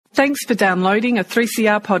Thanks for downloading a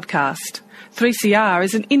 3CR podcast. 3CR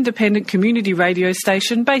is an independent community radio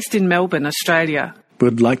station based in Melbourne, Australia. We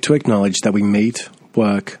would like to acknowledge that we meet,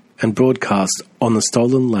 work and broadcast on the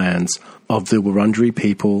stolen lands of the Wurundjeri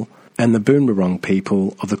people and the Boonwurrung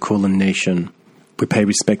people of the Kulin Nation. We pay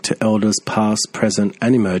respect to elders past, present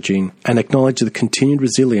and emerging, and acknowledge the continued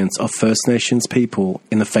resilience of First Nations people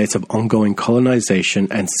in the face of ongoing colonisation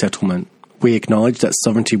and settlement. We acknowledge that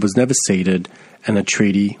sovereignty was never ceded and a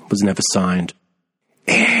treaty was never signed.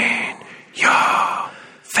 In your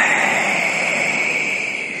face.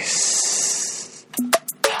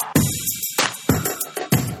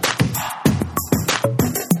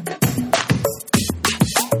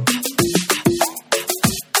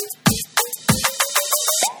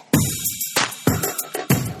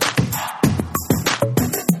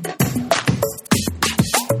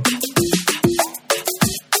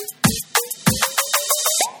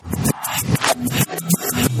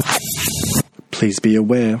 Please be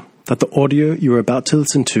aware that the audio you are about to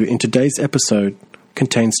listen to in today's episode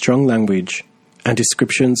contains strong language and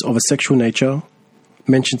descriptions of a sexual nature,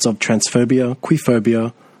 mentions of transphobia,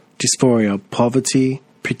 queerphobia, dysphoria, poverty,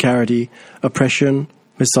 precarity, oppression,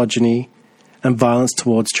 misogyny, and violence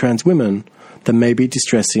towards trans women that may be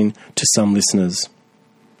distressing to some listeners.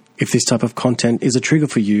 If this type of content is a trigger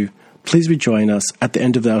for you, please rejoin us at the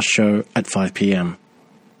end of our show at 5 p.m.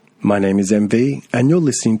 My name is MV, and you're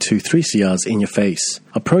listening to 3CR's In Your Face,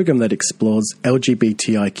 a program that explores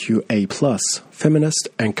LGBTIQA+, feminist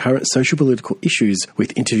and current social-political issues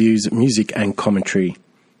with interviews, music and commentary.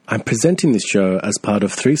 I'm presenting this show as part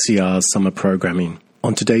of 3CR's summer programming.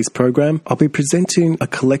 On today's program, I'll be presenting a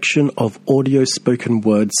collection of audio spoken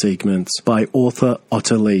word segments by author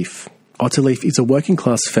Otter Lieffe. Otter Lieffe is a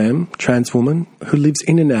working-class femme, trans woman, who lives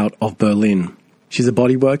in and out of Berlin. She's a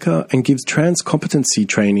body worker and gives trans competency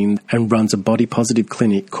training and runs a body-positive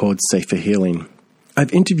clinic called Safer Healing.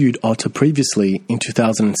 I've interviewed Otter previously in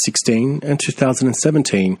 2016 and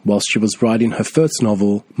 2017 whilst she was writing her first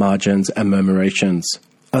novel, Margins and Murmurations,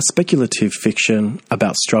 a speculative fiction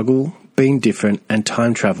about struggle, being different and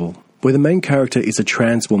time travel, where the main character is a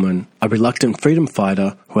trans woman, a reluctant freedom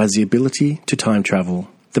fighter who has the ability to time travel.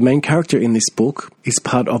 The main character in this book is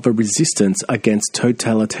part of a resistance against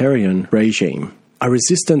totalitarian regime. A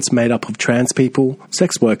resistance made up of trans people,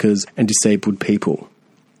 sex workers, and disabled people.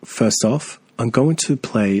 First off, I'm going to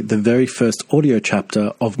play the very first audio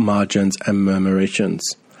chapter of Margins and Murmurations,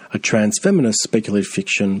 a trans feminist speculative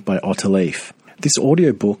fiction by Otter Lieffe. This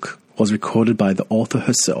audiobook was recorded by the author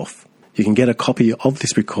herself. You can get a copy of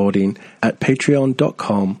this recording at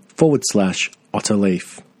patreon.com/Otter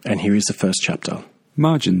Lieffe. And here is the first chapter.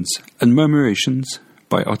 Margins and Murmurations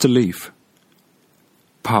by Otter Lieffe.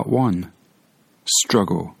 Part 1.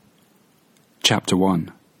 Struggle. Chapter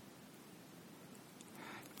 1.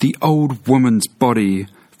 The old woman's body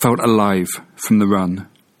felt alive from the run.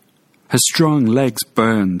 Her strong legs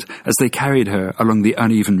burned as they carried her along the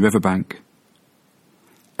uneven riverbank.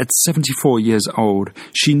 At 74 years old,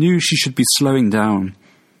 she knew she should be slowing down,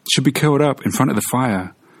 should be curled up in front of the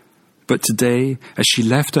fire. But today, as she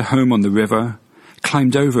left her home on the river,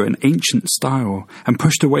 climbed over an ancient stile and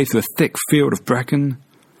pushed her way through a thick field of bracken,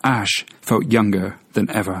 Ash felt younger than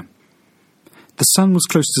ever. The sun was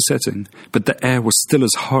close to setting, but the air was still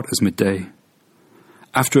as hot as midday.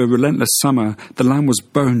 After a relentless summer, the land was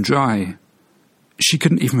bone dry. She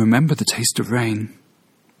couldn't even remember the taste of rain.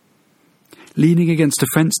 Leaning against a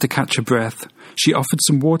fence to catch her breath, she offered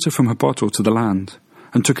some water from her bottle to the land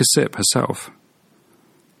and took a sip herself.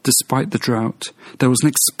 Despite the drought, there was an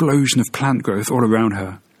explosion of plant growth all around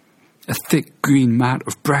her. A thick green mat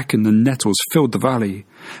of bracken and nettles filled the valley,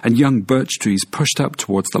 and young birch trees pushed up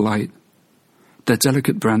towards the light, their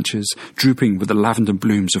delicate branches drooping with the lavender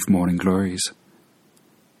blooms of morning glories.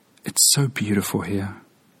 "It's so beautiful here,"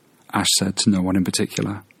 Ash said to no one in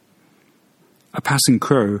particular. A passing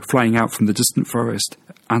crow, flying out from the distant forest,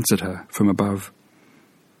 answered her from above.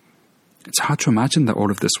 It's hard to imagine that all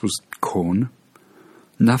of this was corn.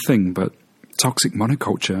 Nothing but toxic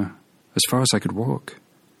monoculture, as far as I could walk.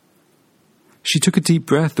 She took a deep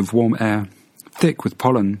breath of warm air, thick with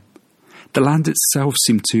pollen. The land itself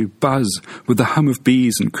seemed to buzz with the hum of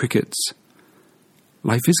bees and crickets.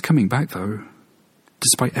 Life is coming back, though,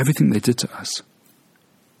 despite everything they did to us.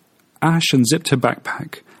 Ash unzipped her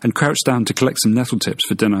backpack and crouched down to collect some nettle tips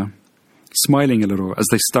for dinner, smiling a little as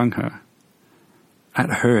they stung her.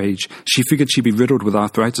 At her age, she figured she'd be riddled with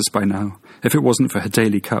arthritis by now, if it wasn't for her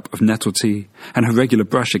daily cup of nettle tea and her regular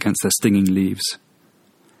brush against their stinging leaves.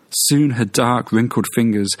 Soon her dark, wrinkled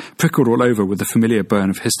fingers prickled all over with the familiar burn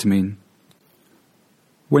of histamine.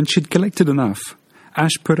 When she'd collected enough,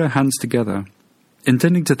 Ash put her hands together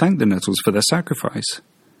intending to thank the nettles for their sacrifice.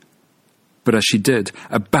 But as she did,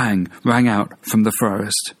 a bang rang out from the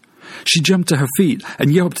forest. She jumped to her feet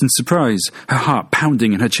and yelped in surprise, her heart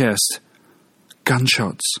pounding in her chest.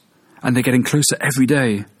 Gunshots, and they're getting closer every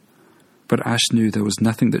day. But Ash knew there was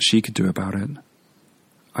nothing that she could do about it.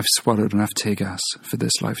 I've swallowed enough tear gas for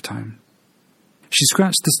this lifetime. She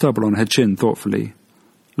scratched the stubble on her chin thoughtfully,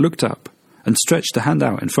 looked up, and stretched a hand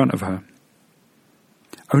out in front of her.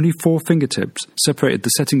 Only 4 fingertips separated the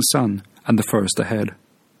setting sun and the forest ahead.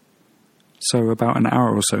 So about an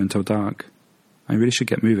hour or so until dark. I really should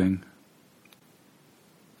get moving.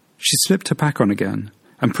 She slipped her pack on again,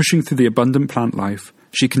 and pushing through the abundant plant life,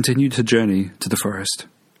 she continued her journey to the forest.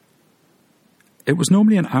 It was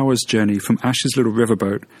normally an hour's journey from Ash's little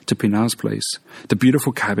riverboat to Pinar's place, the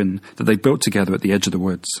beautiful cabin that they built together at the edge of the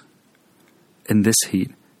woods. In this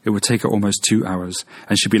heat, it would take her almost 2 hours,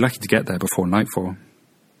 and she'd be lucky to get there before nightfall.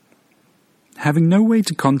 Having no way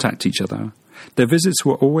to contact each other, their visits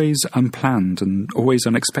were always unplanned and always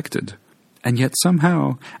unexpected, and yet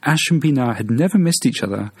somehow Ash and Pinar had never missed each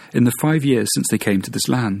other in the 5 years since they came to this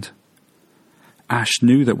land. Ash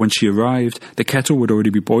knew that when she arrived, the kettle would already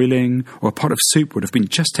be boiling, or a pot of soup would have been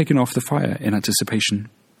just taken off the fire in anticipation.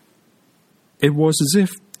 It was as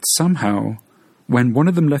if, somehow, when one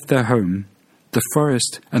of them left their home, the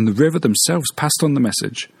forest and the river themselves passed on the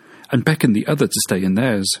message and beckoned the other to stay in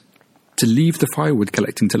theirs, to leave the firewood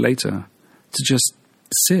collecting till later, to just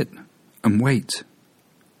sit and wait.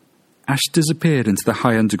 Ash disappeared into the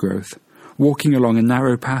high undergrowth, walking along a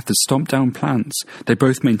narrow path of stomped-down plants they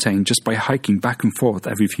both maintained just by hiking back and forth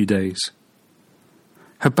every few days.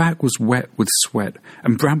 Her back was wet with sweat,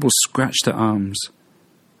 and brambles scratched her arms.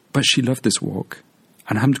 But she loved this walk,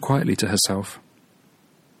 and hummed quietly to herself.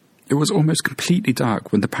 It was almost completely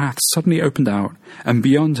dark when the path suddenly opened out, and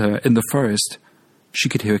beyond her, in the forest, she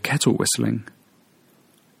could hear a kettle whistling.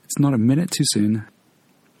 It's not a minute too soon.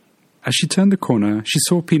 As she turned the corner, she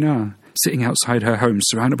saw Pinar, sitting outside her home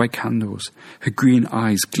surrounded by candles, her green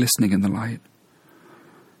eyes glistening in the light.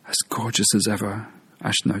 As gorgeous as ever,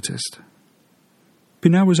 Ash noticed.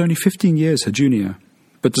 Pinar was only 15 years her junior,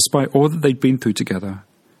 but despite all that they'd been through together,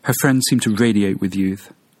 her friend seemed to radiate with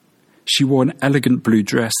youth. She wore an elegant blue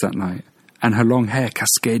dress that night, and her long hair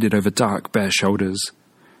cascaded over dark, bare shoulders.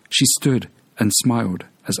 She stood and smiled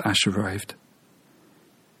as Ash arrived.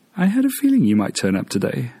 I had a feeling you might turn up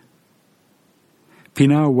today.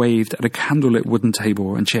 Pinar waved at a candlelit wooden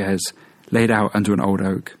table and chairs laid out under an old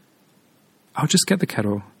oak. I'll just get the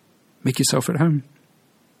kettle. Make yourself at home.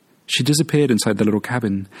 She disappeared inside the little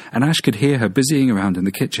cabin, and Ash could hear her busying around in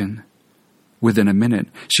the kitchen. Within a minute,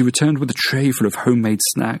 she returned with a tray full of homemade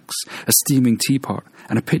snacks, a steaming teapot,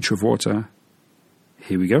 and a pitcher of water.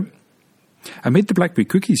 Here we go. I made the blackberry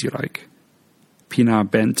cookies you like. Pinar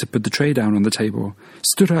bent to put the tray down on the table,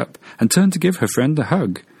 stood up, and turned to give her friend a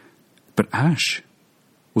hug. But Ash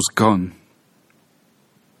was gone.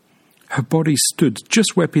 Her body stood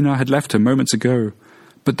just where Pinar had left her moments ago,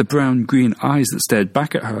 but the brown-green eyes that stared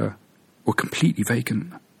back at her were completely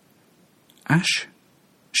vacant. Ash?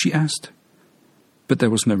 She asked. But there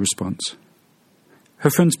was no response. Her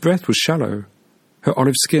friend's breath was shallow, her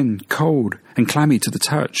olive skin cold and clammy to the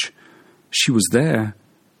touch. She was there,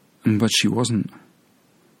 but she wasn't.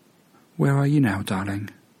 Where are you now, darling?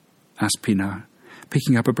 Asked Pinar,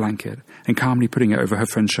 picking up a blanket and calmly putting it over her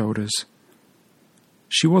friend's shoulders.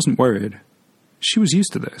 She wasn't worried. She was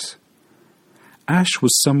used to this. Ash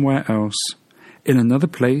was somewhere else, in another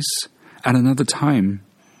place and another time,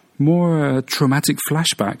 more a traumatic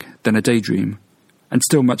flashback than a daydream, and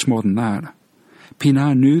still much more than that.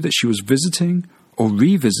 Pinar knew that she was visiting or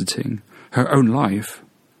revisiting her own life.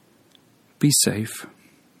 Be safe.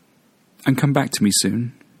 And come back to me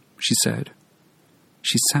soon, she said.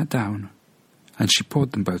 She sat down, and she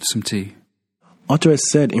poured them both some tea. Otter has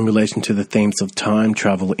said in relation to the themes of time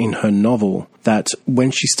travel in her novel that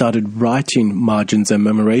when she started writing Margins and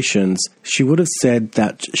Murmurations, she would have said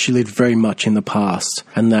that she lived very much in the past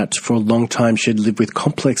and that for a long time she had lived with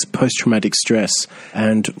complex post-traumatic stress,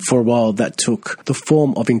 and for a while that took the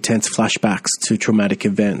form of intense flashbacks to traumatic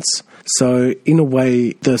events. So, in a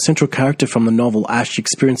way, the central character from the novel, Ash,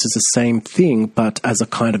 experiences the same thing, but as a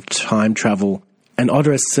kind of time travel. And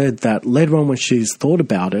Otter has said that later on when she's thought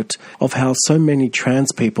about it, of how so many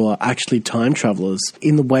trans people are actually time travelers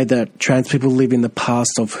in the way that trans people live in the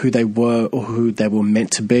past of who they were or who they were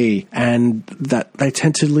meant to be, and that they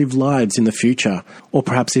tend to live lives in the future, or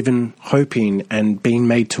perhaps even hoping and being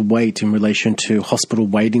made to wait in relation to hospital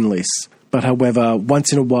waiting lists. But however,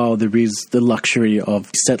 once in a while there is the luxury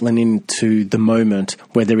of settling into the moment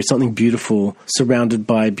where there is something beautiful surrounded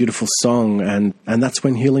by a beautiful song, and that's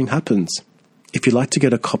when healing happens. If you'd like to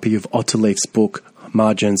get a copy of Otter Lieffe's book,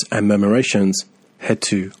 Margins and Murmurations, head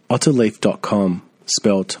to otterlieffe.com,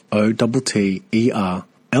 spelt OTTERLIEFFE.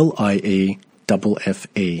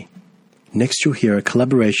 Next you'll hear a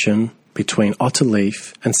collaboration between Otter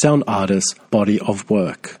Lieffe and sound artist Body of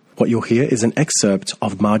Work. What you'll hear is an excerpt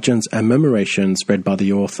of Margins and Murmurations read by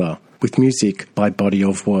the author, with music by Body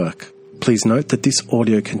of Work. Please note that this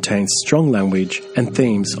audio contains strong language and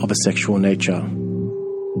themes of a sexual nature.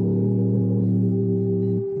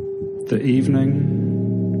 The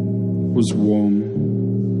evening was warm,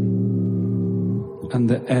 and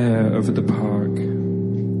the air over the park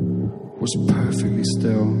was perfectly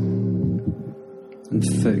still and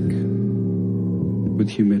thick with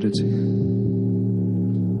humidity.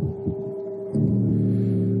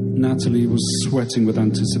 Natalie was sweating with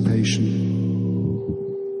anticipation.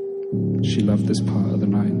 She loved this part of the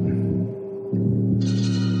night.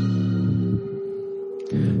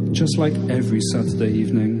 Just like every Saturday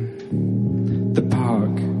evening, the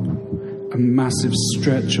park, a massive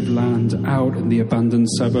stretch of land out in the abandoned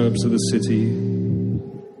suburbs of the city,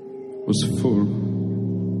 was full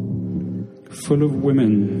of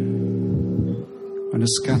women and a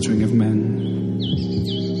scattering of men,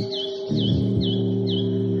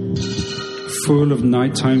 full of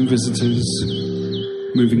nighttime visitors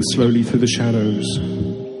moving slowly through the shadows,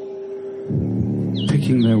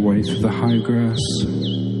 picking their way through the high grass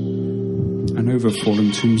and over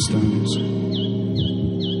fallen tombstones,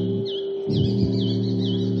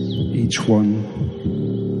 each one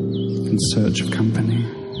in search of company.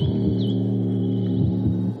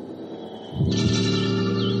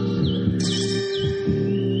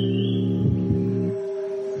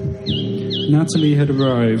 Natalie had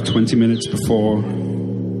arrived 20 minutes before,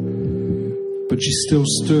 but she still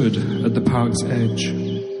stood at the park's edge,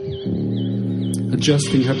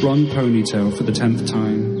 adjusting her blonde ponytail for the 10th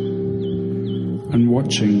time and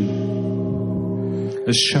watching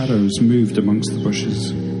as shadows moved amongst the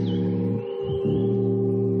bushes.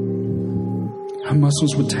 Her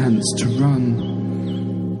muscles were tense to run,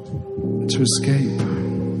 to escape.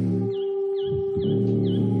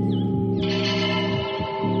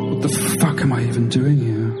 What the fuck am I even doing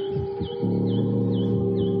here?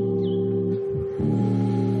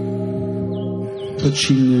 But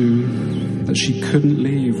she knew that she couldn't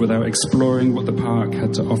leave without exploring what the park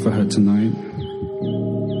had to offer her tonight.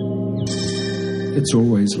 It's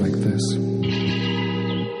always like this.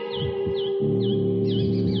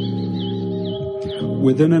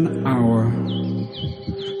 Within an hour,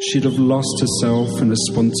 she'd have lost herself in a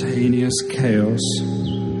spontaneous chaos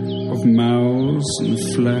of mouths and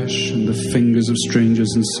flesh and the fingers of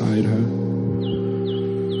strangers inside her.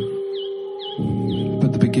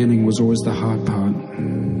 But the beginning was always the hard part.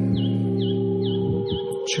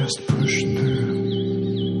 Just push through.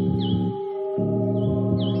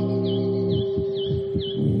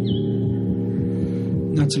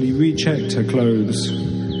 Natalie rechecked her clothes.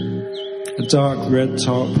 A dark red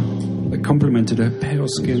top that complemented her pale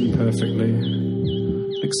skin perfectly,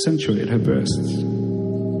 accentuated her breasts.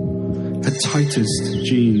 Her tightest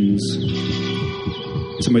jeans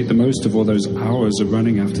to make the most of all those hours of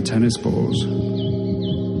running after tennis balls.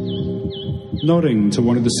 Nodding to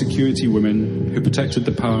one of the security women who protected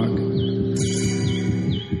the park,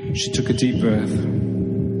 she took a deep breath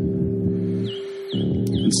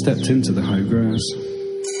and stepped into the high grass.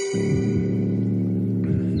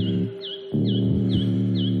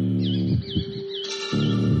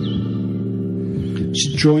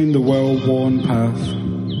 She joined the well-worn path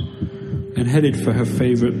and headed for her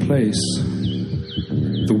favorite place,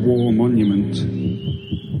 the War Monument.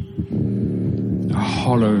 A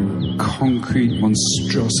hollow, concrete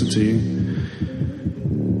monstrosity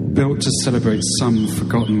built to celebrate some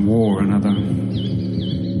forgotten war or another.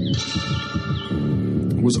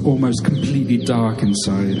 It was almost completely dark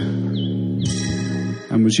inside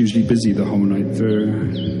and was usually busy the whole night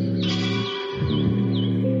through.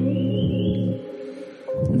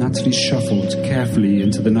 Natalie shuffled carefully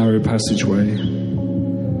into the narrow passageway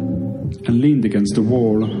and leaned against a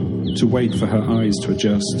wall to wait for her eyes to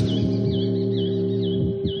adjust.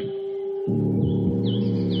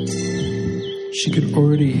 She could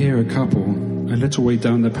already hear a couple a little way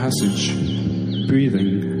down the passage,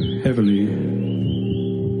 breathing heavily.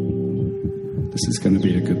 This is going to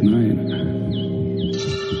be a good night.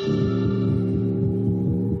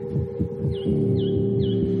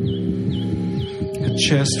 Her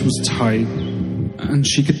chest was tight, and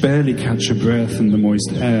she could barely catch her breath in the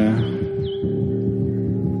moist air,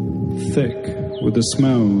 thick with the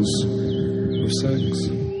smells of sex.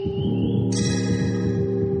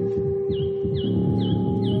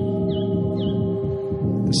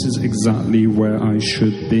 The is exactly where I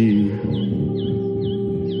should be.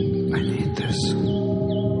 I need this.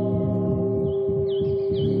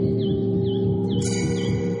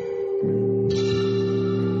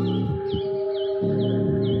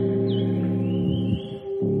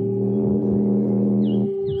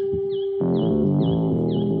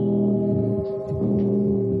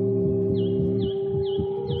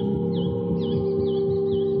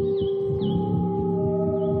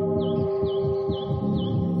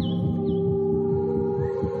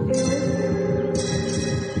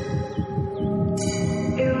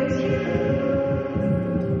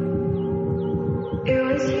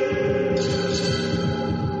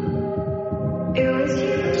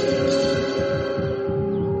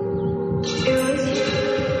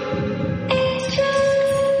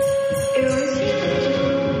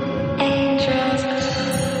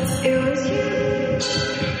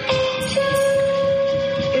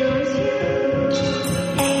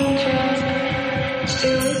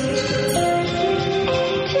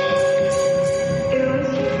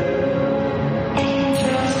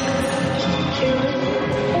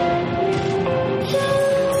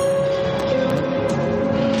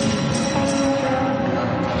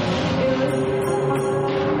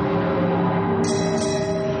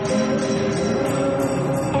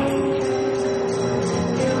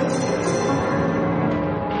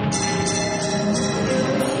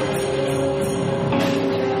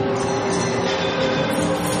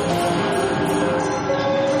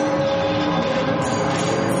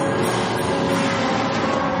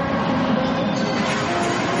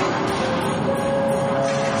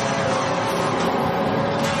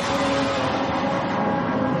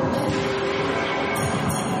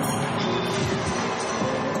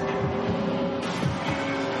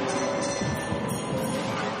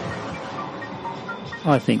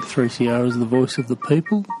 I think 3CR is the voice of the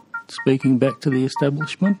people, speaking back to the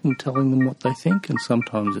establishment and telling them what they think, and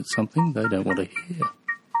sometimes it's something they don't want to hear.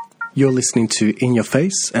 You're listening to In Your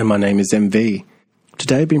Face, and my name is MV.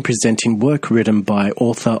 Today I've been presenting work written by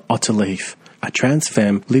author Otter Lieffe, a trans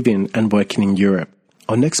femme living and working in Europe.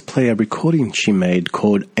 I'll next play a recording she made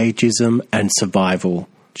called Ageism and Survival.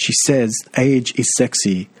 She says, age is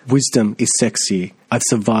sexy, wisdom is sexy. I've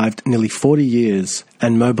survived nearly 40 years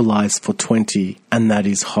and mobilized for 20, and that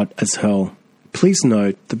is hot as hell. Please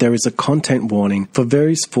note that there is a content warning for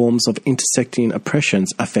various forms of intersecting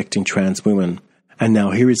oppressions affecting trans women. And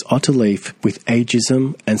now here is Otter Lieffe with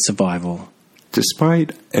Ageism and Survival.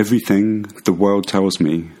 Despite everything the world tells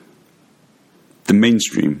me, the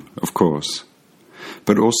mainstream, of course,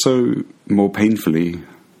 but also, more painfully,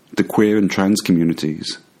 the queer and trans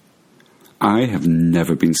communities, I have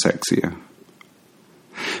never been sexier.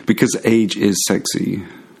 Because age is sexy,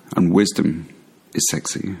 and wisdom is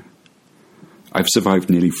sexy. I've survived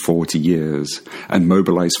nearly 40 years, and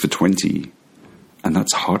mobilized for 20, and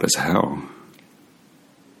that's hot as hell.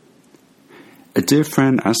 A dear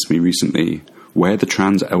friend asked me recently where the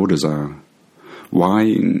trans elders are,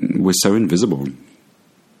 why we're so invisible.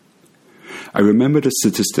 I remembered a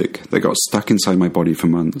statistic that got stuck inside my body for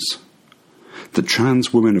months. That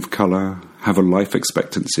trans women of colour have a life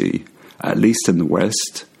expectancy, at least in the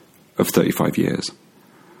West, of 35 years.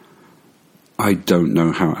 I don't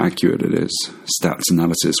know how accurate it is. Stats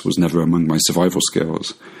analysis was never among my survival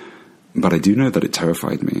skills, but I do know that it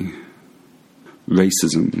terrified me.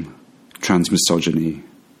 Racism, transmisogyny,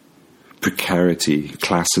 precarity,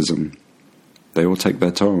 classism, they all take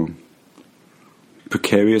their toll.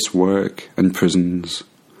 Precarious work and prisons,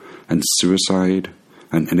 and suicide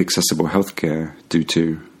and inaccessible healthcare do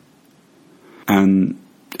too. And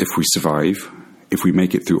if we survive, if we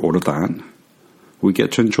make it through all of that, we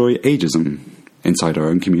get to enjoy ageism inside our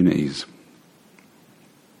own communities.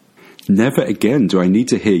 Never again do I need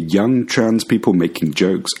to hear young trans people making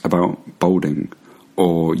jokes about balding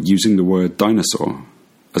or using the word dinosaur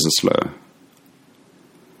as a slur.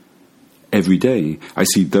 Every day, I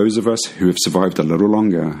see those of us who have survived a little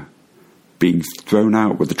longer being thrown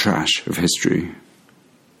out with the trash of history.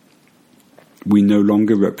 We no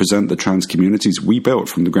longer represent the trans communities we built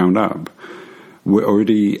from the ground up. We're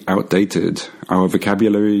already outdated, our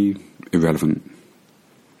vocabulary irrelevant,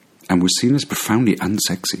 and we're seen as profoundly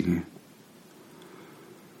unsexy.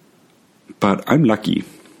 But I'm lucky.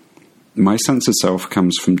 My sense of self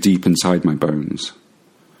comes from deep inside my bones,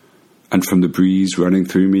 and from the breeze running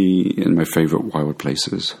through me in my favourite wild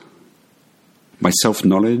places. My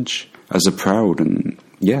self-knowledge as a proud and,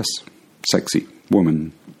 yes, sexy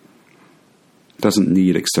woman doesn't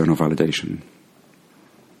need external validation.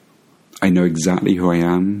 I know exactly who I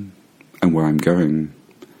am and where I'm going,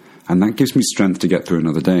 and that gives me strength to get through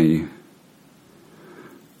another day.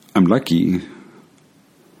 I'm lucky,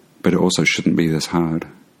 but it also shouldn't be this hard.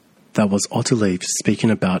 That was Otter Lieffe speaking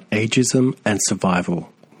about ageism and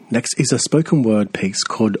survival. Next is a spoken word piece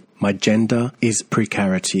called My Gender Is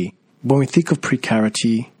Precarity. When we think of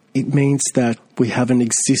precarity, it means that we have an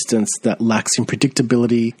existence that lacks in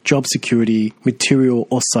predictability, job security, material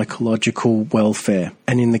or psychological welfare.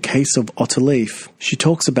 And in the case of Otter Lieffe, she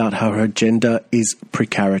talks about how her gender is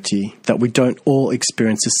precarity, that we don't all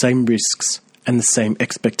experience the same risks and the same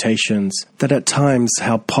expectations, that at times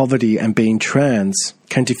how poverty and being trans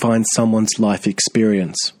can define someone's life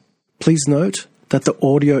experience. Please note that the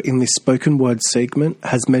audio in this spoken word segment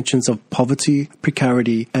has mentions of poverty,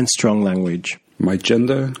 precarity, and strong language. My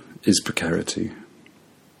gender is precarity.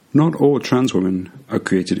 Not all trans women are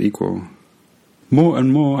created equal. More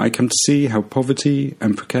and more I come to see how poverty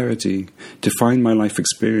and precarity define my life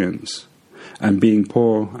experience. And being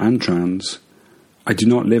poor and trans, I do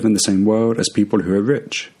not live in the same world as people who are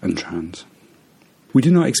rich and trans. We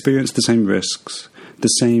do not experience the same risks, the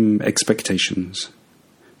same expectations,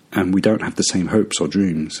 and we don't have the same hopes or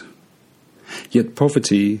dreams. Yet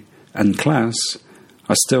poverty and class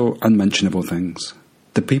are still unmentionable things.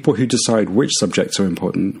 The people who decide which subjects are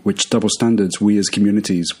important, which double standards we as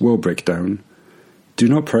communities will break down, do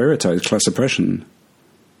not prioritize class oppression.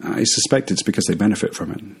 I suspect it's because they benefit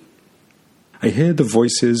from it. I hear the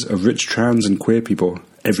voices of rich trans and queer people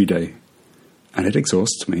every day, and it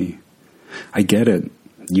exhausts me. I get it.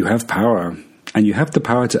 You have power, and you have the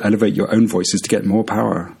power to elevate your own voices to get more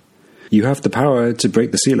power. You have the power to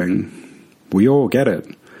break the ceiling. We all get it.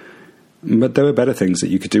 But there are better things that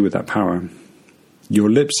you could do with that power.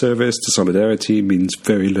 Your lip service to solidarity means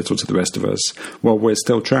very little to the rest of us, while we're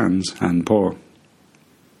still trans and poor.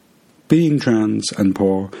 Being trans and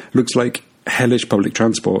poor looks like hellish public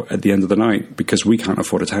transport at the end of the night because we can't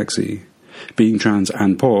afford a taxi. Being trans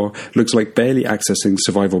and poor looks like barely accessing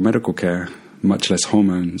survival medical care, much less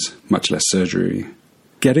hormones, much less surgery.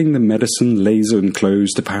 Getting the medicine, laser and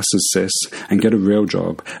clothes to pass as cis and get a real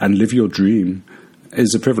job and live your dream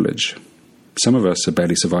is a privilege. Some of us are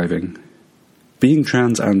barely surviving. Being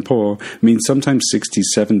trans and poor means sometimes 60,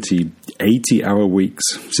 70, 80-hour weeks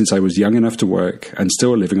since I was young enough to work and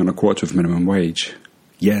still living on a quarter of minimum wage.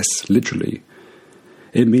 Yes, literally.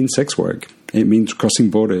 It means sex work. It means crossing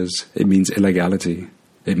borders. It means illegality.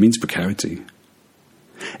 It means precarity.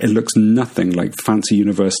 It looks nothing like fancy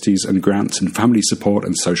universities and grants and family support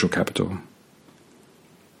and social capital.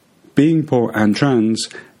 Being poor and trans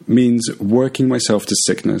means working myself to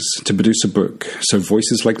sickness to produce a book so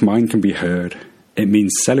voices like mine can be heard. It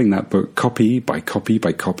means selling that book copy by copy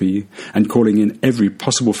by copy and calling in every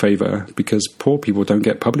possible favour because poor people don't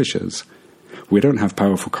get publishers. We don't have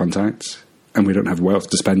powerful contacts, and we don't have wealth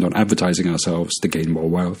to spend on advertising ourselves to gain more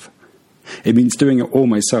wealth. It means doing it all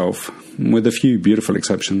myself, with a few beautiful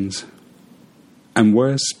exceptions. And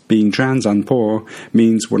worse, being trans and poor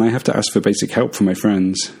means when I have to ask for basic help from my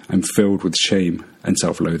friends, I'm filled with shame and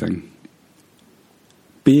self-loathing.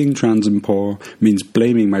 Being trans and poor means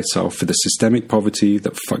blaming myself for the systemic poverty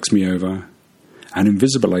that fucks me over, and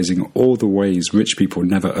invisibilizing all the ways rich people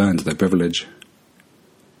never earned their privilege.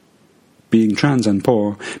 Being trans and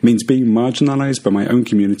poor means being marginalized by my own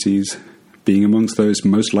communities, being amongst those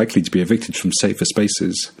most likely to be evicted from safer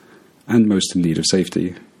spaces, and most in need of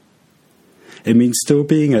safety. It means still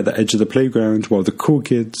being at the edge of the playground while the cool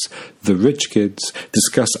kids, the rich kids,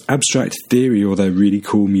 discuss abstract theory or their really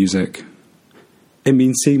cool music. It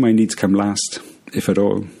means seeing my needs come last, if at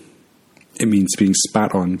all. It means being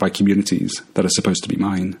spat on by communities that are supposed to be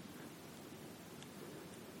mine.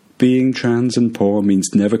 Being trans and poor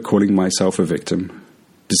means never calling myself a victim,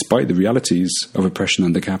 despite the realities of oppression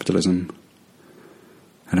under capitalism.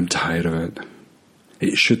 And I'm tired of it.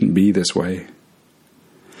 It shouldn't be this way.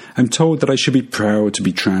 I'm told that I should be proud to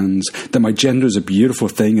be trans, that my gender is a beautiful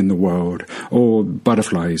thing in the world, or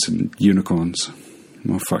butterflies and unicorns.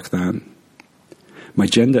 Well, fuck that. My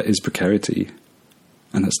gender is precarity,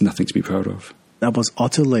 and that's nothing to be proud of. That was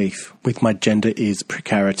Otter Lieffe with My Gender Is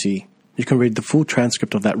Precarity. You can read the full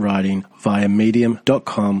transcript of that writing via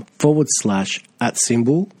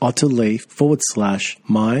medium.com/@Otter Lieffe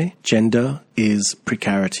 /My Gender Is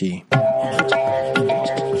Precarity.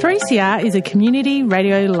 3CR is a community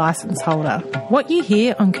radio licence holder. What you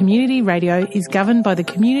hear on community radio is governed by the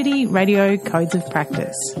Community Radio Codes of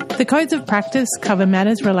Practice. The Codes of Practice cover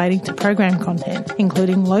matters relating to program content,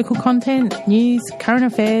 including local content, news, current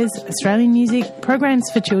affairs, Australian music, programs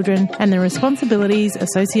for children, and the responsibilities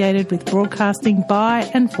associated with broadcasting by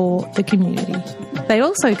and for the community. They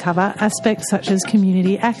also cover aspects such as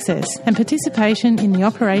community access and participation in the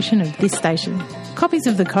operation of this station. Copies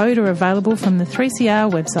of the code are available from the 3CR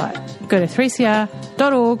website. Go to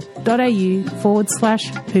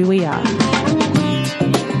 3cr.org.au/whoweare.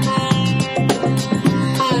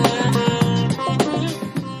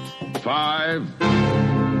 5,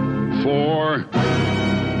 4,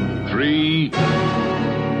 3,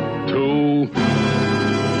 2,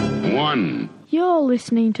 1. You're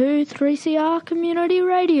listening to 3CR Community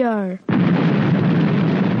Radio.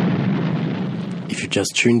 If you've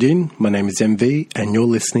just tuned in, my name is MV and you're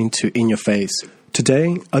listening to In Your Face.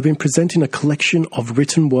 Today, I've been presenting a collection of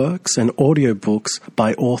written works and audiobooks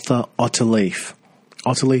by author Otter Lieffe.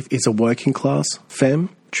 Otter Lieffe is a working class, femme,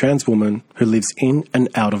 trans woman who lives in and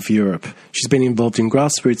out of Europe. She's been involved in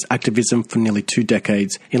grassroots activism for nearly 2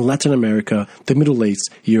 decades in Latin America, the Middle East,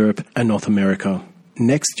 Europe and North America.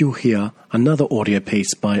 Next, you'll hear another audio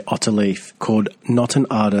piece by Otter Lieffe called Not an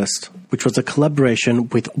Artist, which was a collaboration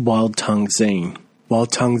with Wild Tongue Zine.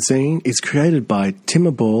 Wild Tongue Zine is created by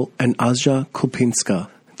Timur Ball and Aja Kulpinska.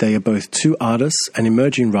 They are both 2 artists and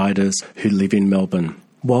emerging writers who live in Melbourne.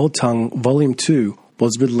 Wild Tongue Volume 2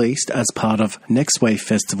 was released as part of Next Wave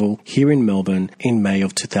Festival here in Melbourne in May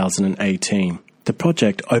of 2018. The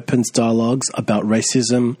project opens dialogues about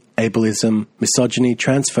racism, ableism, misogyny,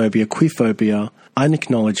 transphobia, queerphobia,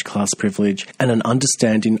 unacknowledged class privilege, and an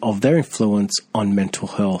understanding of their influence on mental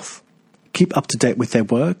health. Keep up to date with their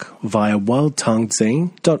work via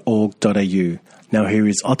wildtonguezine.org.au. Now here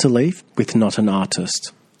is Otter Lieffe with Not an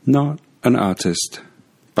Artist. Not an Artist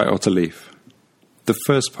by Otter Lieffe. The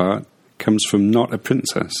first part comes from Not a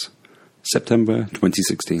Princess, September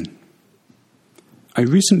 2016. I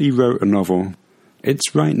recently wrote a novel.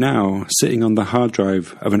 It's right now sitting on the hard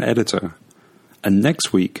drive of an editor, and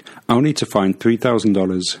next week I'll need to find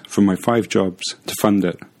 $3,000 from my 5 jobs to fund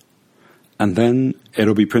it. And then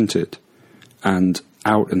it'll be printed and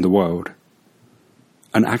out in the world.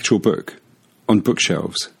 An actual book on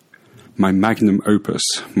bookshelves. My magnum opus,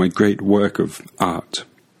 my great work of art.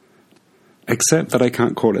 Except that I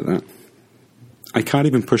can't call it that. I can't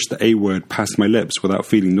even push the A word past my lips without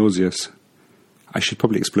feeling nauseous. I should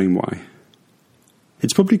probably explain why.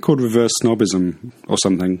 It's probably called reverse snobism or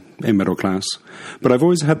something in middle class, but I've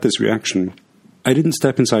always had this reaction. I didn't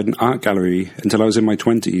step inside an art gallery until I was in my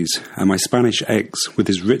 20s, and my Spanish ex, with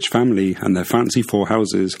his rich family and their fancy 4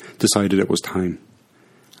 houses, decided it was time.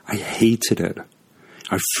 I hated it.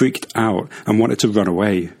 I freaked out and wanted to run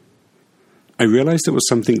away. I realized it was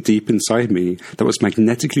something deep inside me that was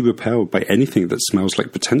magnetically repelled by anything that smells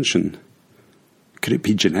like pretension. Could it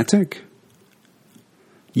be genetic?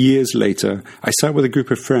 Years later, I sat with a group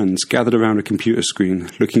of friends gathered around a computer screen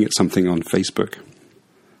looking at something on Facebook.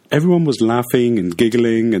 Everyone was laughing and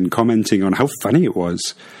giggling and commenting on how funny it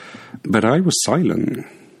was, but I was silent.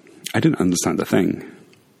 I didn't understand a thing.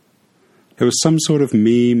 It was some sort of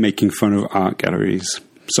me making fun of art galleries,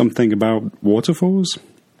 something about waterfalls.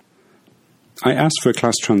 I asked for a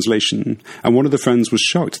class translation, and one of the friends was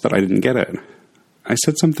shocked that I didn't get it. I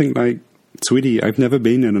said something like, "Sweetie, I've never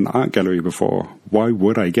been in an art gallery before. Why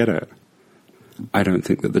would I get it?" I don't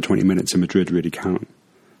think that the 20 minutes in Madrid really count.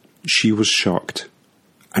 She was shocked,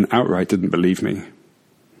 and outright didn't believe me.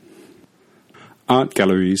 Art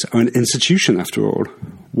galleries are an institution, after all.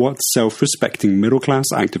 What self-respecting middle-class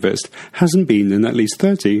activist hasn't been in at least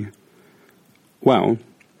 30? Well,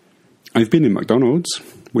 I've been in McDonald's,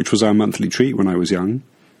 which was our monthly treat when I was young,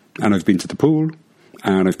 and I've been to the pool,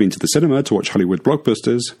 and I've been to the cinema to watch Hollywood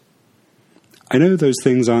blockbusters. I know those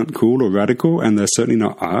things aren't cool or radical, and they're certainly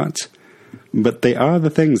not art, but they are the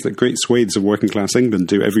things that great swathes of working-class England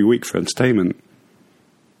do every week for entertainment.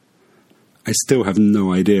 I still have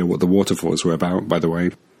no idea what the waterfalls were about, by the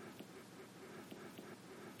way.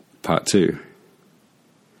 Part 2.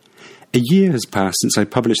 A year has passed since I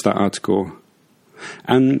published that article,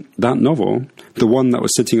 and that novel, the one that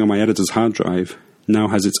was sitting on my editor's hard drive, now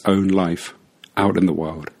has its own life, out in the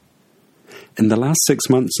world. In the last 6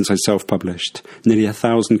 months since I self-published, nearly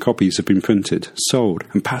 1,000 copies have been printed, sold,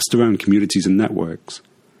 and passed around communities and networks.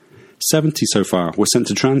 70 so far were sent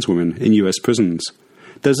to trans women in US prisons.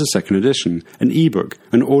 There's a second edition, an ebook,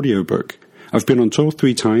 an audiobook. I've been on tour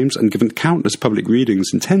 3 times and given countless public readings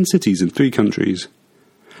in 10 cities in 3 countries.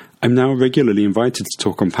 I'm now regularly invited to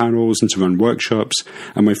talk on panels and to run workshops,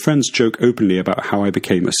 and my friends joke openly about how I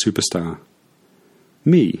became a superstar.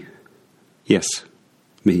 Me. Yes,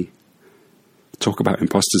 me. Talk about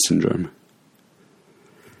imposter syndrome.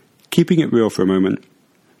 Keeping it real for a moment,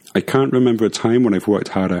 I can't remember a time when I've worked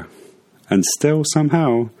harder, and still,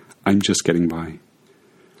 somehow, I'm just getting by.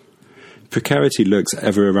 Precarity lurks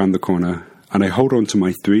ever around the corner, and I hold on to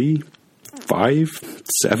my 3, 5,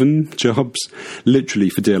 7 jobs, literally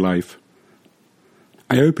for dear life.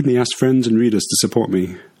 I openly ask friends and readers to support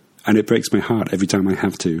me, and it breaks my heart every time I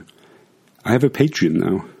have to. I have a Patreon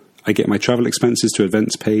now. I get my travel expenses to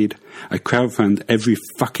events paid. I crowdfund every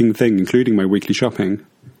fucking thing, including my weekly shopping.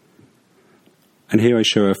 And here I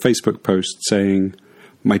show a Facebook post saying,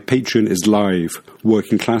 "My Patreon is live.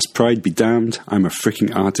 Working class pride be damned. I'm a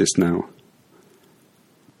freaking artist now."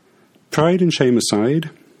 Pride and shame aside,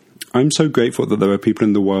 I'm so grateful that there are people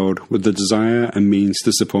in the world with the desire and means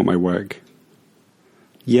to support my work.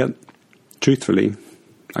 Yet, truthfully,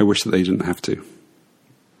 I wish that they didn't have to.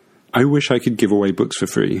 I wish I could give away books for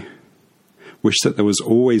free. Wish that there was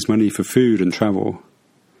always money for food and travel.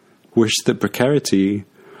 Wish that precarity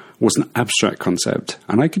was an abstract concept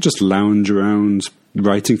and I could just lounge around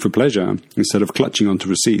writing for pleasure instead of clutching onto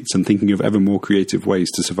receipts and thinking of ever more creative ways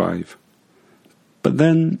to survive. But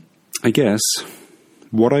then, I guess,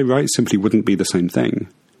 what I write simply wouldn't be the same thing.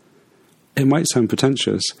 It might sound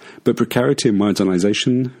pretentious, but precarity and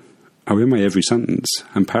marginalization are in my every sentence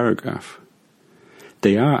and paragraph.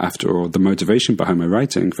 They are, after all, the motivation behind my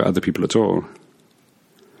writing for other people at all.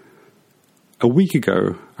 A week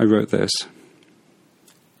ago, I wrote this.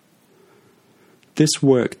 This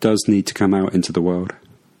work does need to come out into the world.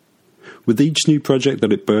 With each new project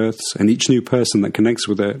that it births and each new person that connects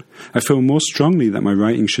with it, I feel more strongly that my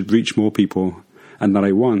writing should reach more people and that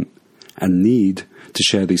I want and need to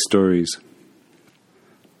share these stories.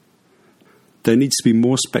 There needs to be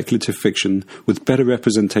more speculative fiction with better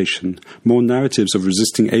representation, more narratives of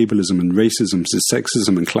resisting ableism and racism,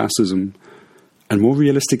 sexism and classism, and more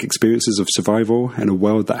realistic experiences of survival in a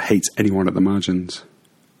world that hates anyone at the margins.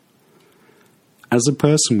 As a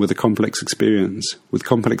person with a complex experience, with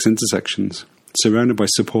complex intersections, surrounded by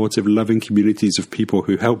supportive, loving communities of people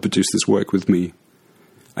who help produce this work with me,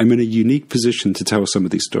 I'm in a unique position to tell some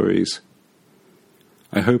of these stories.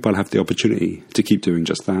 I hope I'll have the opportunity to keep doing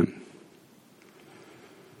just that.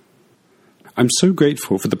 I'm so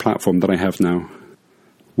grateful for the platform that I have now,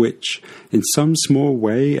 which, in some small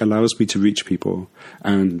way, allows me to reach people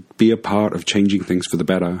and be a part of changing things for the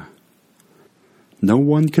better. No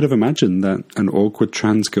one could have imagined that an awkward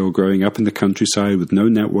trans girl growing up in the countryside with no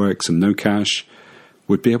networks and no cash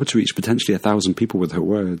would be able to reach potentially 1,000 people with her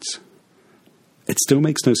words. It still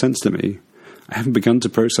makes no sense to me. I haven't begun to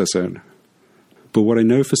process it. But what I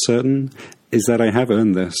know for certain is that I have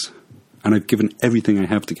earned this, and I've given everything I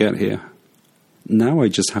have to get here. Now I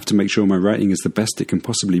just have to make sure my writing is the best it can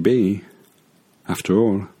possibly be. After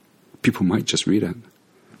all, people might just read it.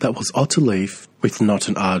 That was Otter Lieffe with Not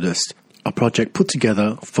an Artist, a project put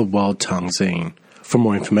together for Wild Tongue Zine. For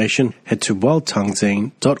more information, head to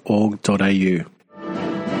wildtonguezine.org.au.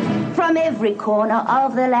 From every corner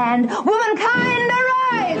of the land, womankind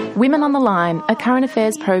arise! Women on the Line, a current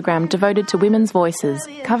affairs program devoted to women's voices,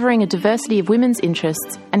 covering a diversity of women's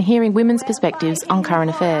interests and hearing women's perspectives on current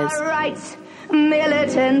affairs. Rights,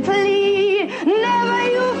 militantly, never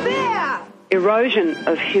you fear! Erosion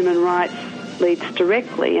of human rights leads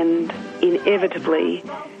directly and inevitably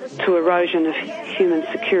to erosion of human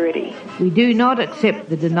security. We do not accept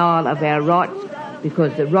the denial of our rights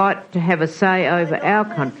because the right to have a say over our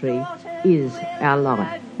country is our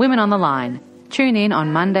life. Women on the Line. Tune in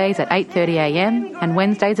on Mondays at 8:30am and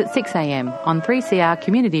Wednesdays at 6am on 3CR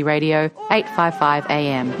Community Radio 855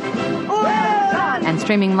 AM. And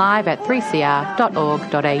streaming live at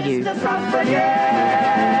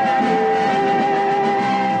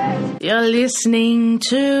 3cr.org.au. You're listening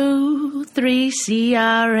to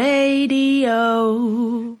 3CR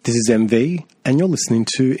Radio. This is MV, and you're listening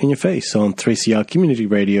to In Your Face on 3CR Community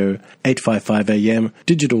Radio, 855 AM,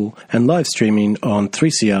 digital and live streaming on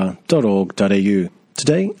 3cr.org.au.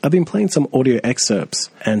 Today, I've been playing some audio excerpts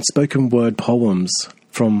and spoken word poems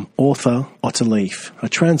from author Otter Lieffe, a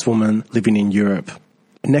trans woman living in Europe.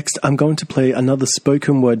 Next, I'm going to play another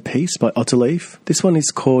spoken word piece by Otter Lieffe. This one is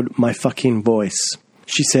called My Fucking Voice.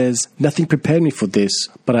 She says, "Nothing prepared me for this,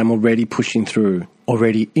 but I'm already pushing through,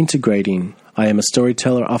 already integrating. I am a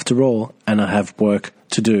storyteller after all, and I have work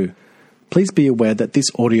to do." Please be aware that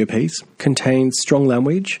this audio piece contains strong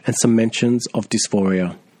language and some mentions of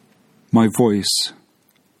dysphoria. My voice.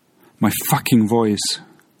 My fucking voice.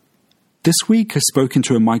 This week I spoke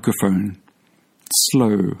into a microphone.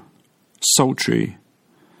 Slow. Sultry.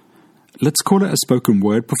 Let's call it a spoken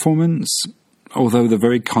word performance, although the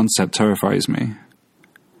very concept terrifies me.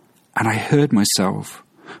 And I heard myself,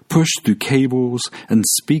 pushed through cables and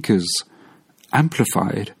speakers,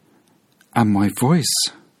 amplified, and my voice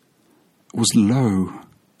was low.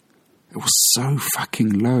 It was so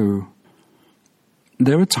fucking low.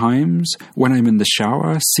 There are times when I'm in the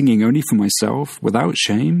shower singing only for myself without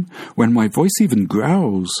shame, when my voice even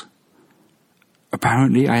growls.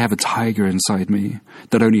 Apparently I have a tiger inside me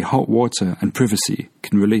that only hot water and privacy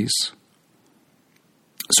can release.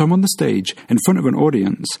 So I'm on the stage in front of an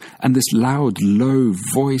audience, and this loud, low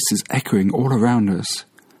voice is echoing all around us.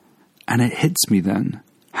 And it hits me then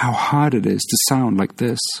how hard it is to sound like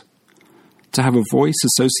this. To have a voice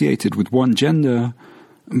associated with one gender,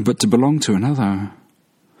 but to belong to another.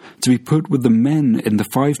 To be put with the men in the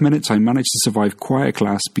 5 minutes I managed to survive choir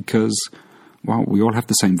class because, well, we all have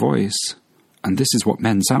the same voice, and this is what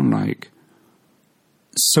men sound like.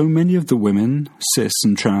 So many of the women, cis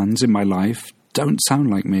and trans, in my life don't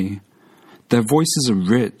sound like me. Their voices are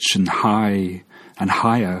rich and high and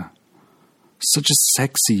higher. Such a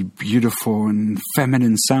sexy, beautiful and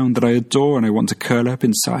feminine sound that I adore, and I want to curl up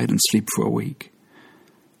inside and sleep for a week.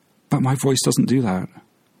 But my voice doesn't do that.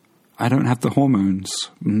 I don't have the hormones,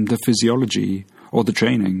 the physiology, or the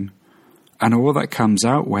training. And all that comes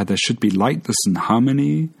out where there should be lightness and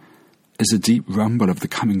harmony is a deep rumble of the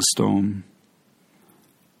coming storm.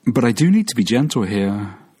 But I do need to be gentle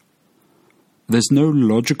here. There's no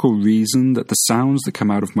logical reason that the sounds that come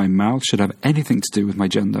out of my mouth should have anything to do with my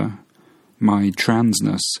gender, my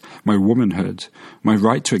transness, my womanhood, my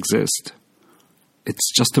right to exist.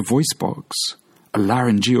 It's just a voice box, a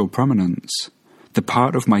laryngeal prominence, the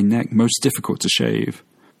part of my neck most difficult to shave.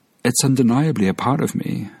 It's undeniably a part of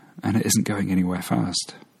me, and it isn't going anywhere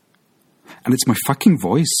fast. And it's my fucking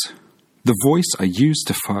voice. The voice I use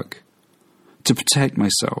to fuck. To protect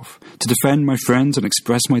myself, to defend my friends and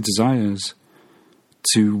express my desires.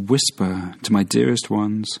 To whisper to my dearest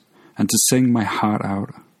ones, and to sing my heart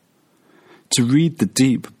out. To read the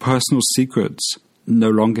deep, personal secrets no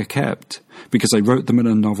longer kept, because I wrote them in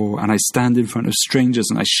a novel and I stand in front of strangers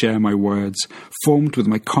and I share my words, formed with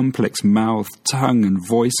my complex mouth, tongue and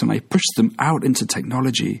voice, and I push them out into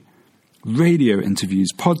technology. Radio interviews,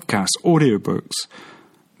 podcasts, audiobooks.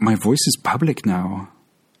 My voice is public now,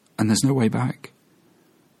 and there's no way back.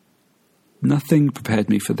 Nothing prepared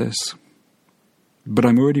me for this. But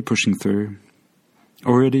I'm already pushing through,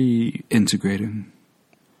 already integrating.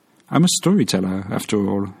 I'm a storyteller, after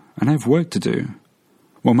all, and I have work to do.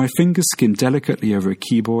 While my fingers skim delicately over a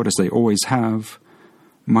keyboard as they always have,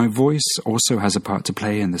 my voice also has a part to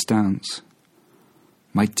play in this dance.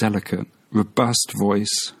 My delicate, robust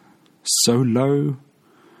voice, so low,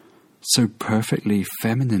 so perfectly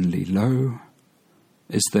femininely low,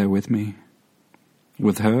 is there with me.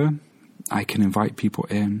 With her, I can invite people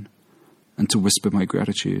in, and to whisper my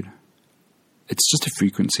gratitude. It's just a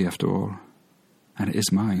frequency after all, and it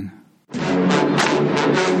is mine.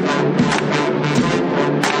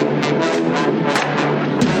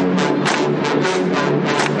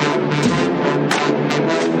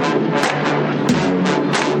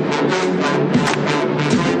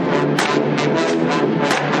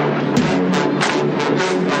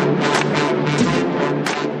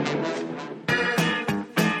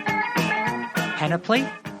 Panoply,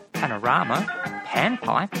 panorama,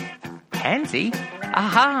 panpipe, pansy,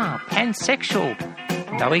 aha, pansexual,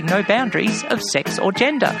 knowing no boundaries of sex or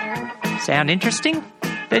gender. Sound interesting?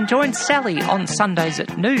 Then join Sally on Sundays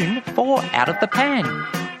at noon for Out of the Pan.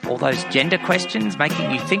 All those gender questions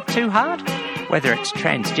making you think too hard? Whether it's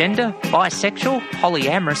transgender, bisexual,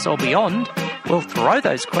 polyamorous or beyond, we'll throw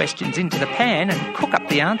those questions into the pan and cook up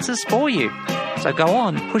the answers for you. So go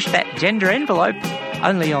on, push that gender envelope,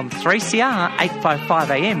 only on 3CR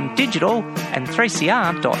 855am digital and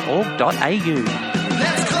 3cr.org.au.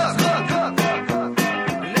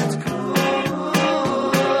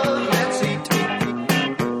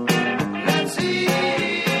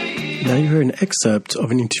 Now you hear an excerpt of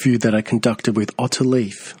an interview that I conducted with Otter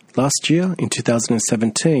Lieffe last year in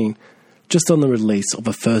 2017, just on the release of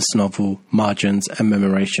her first novel, Margins and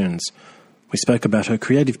Murmurations. We spoke about her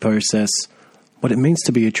creative process, what it means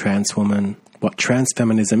to be a trans woman, what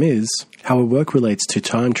transfeminism is, how her work relates to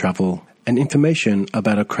time travel, and information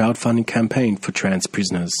about a crowdfunding campaign for trans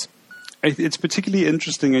prisoners. It's particularly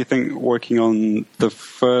interesting, I think, working on the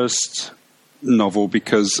first novel,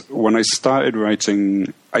 because when I started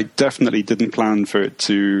writing, I definitely didn't plan for it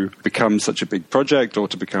to become such a big project or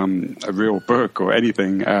to become a real book or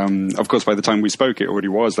anything. Of course, by the time we spoke, it already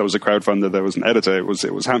was. There was a crowdfunder, there was an editor, it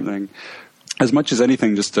was happening. As much as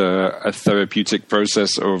anything, just a therapeutic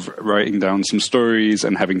process of writing down some stories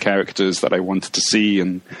and having characters that I wanted to see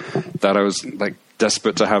and that I was like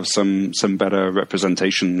desperate to have some better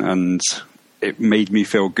representation. And it made me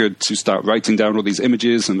feel good to start writing down all these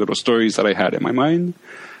images and little stories that I had in my mind.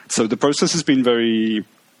 So the process has been very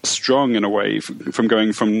strong in a way, from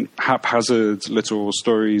going from haphazard little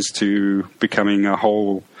stories to becoming a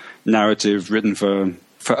whole narrative written for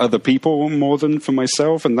other people more than for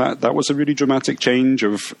myself. And that was a really dramatic change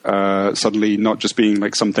of suddenly not just being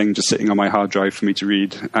like something just sitting on my hard drive for me to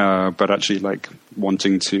read, but actually like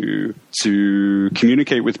wanting to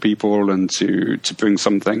communicate with people and to bring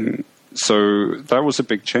something. So that was a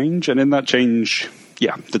big change. And in that change,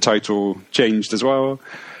 the title changed as well.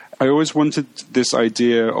 I always wanted this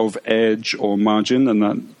idea of edge or margin, and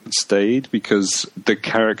that stayed because the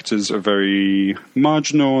characters are very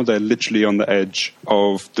marginal. They're literally on the edge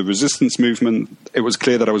of the resistance movement. It was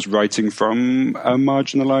clear that I was writing from a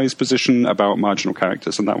marginalized position about marginal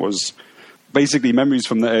characters, and that was basically Memories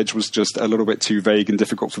from the Edge was just a little bit too vague and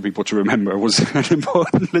difficult for people to remember. It was an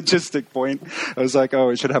important logistic point. I was like,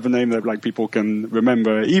 it should have a name that like people can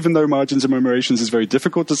remember. Even though Margins and Murmurations is very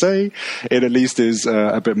difficult to say, it at least is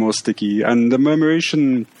a bit more sticky. And the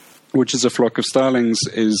murmuration, which is a flock of starlings,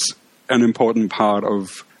 is an important part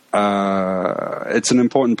of it's an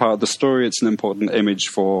important part of the story. It's an important image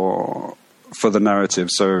for the narrative.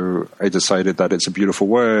 So I decided that it's a beautiful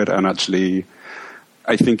word, and actually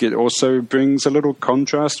I think it also brings a little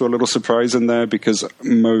contrast or a little surprise in there, because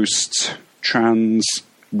most trans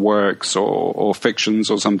works or fictions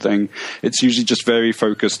or something, it's usually just very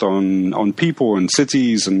focused on people and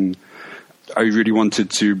cities, and I really wanted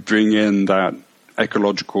to bring in that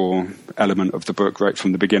ecological element of the book right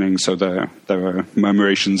from the beginning. So there are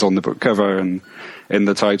murmurations on the book cover and in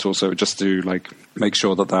the title, so just to like make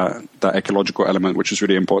sure that ecological element, which is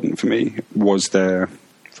really important for me, was there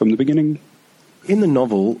from the beginning. In the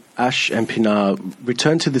novel, Ash and Pinar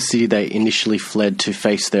return to the city they initially fled to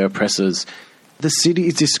face their oppressors. The city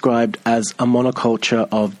is described as a monoculture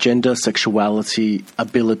of gender, sexuality,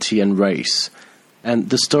 ability and race. And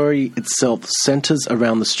the story itself centres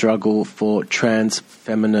around the struggle for trans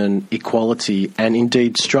feminine equality, and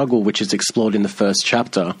indeed struggle which is explored in the first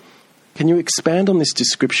chapter. Can you expand on this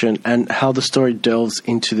description and how the story delves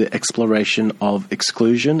into the exploration of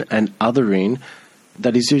exclusion and othering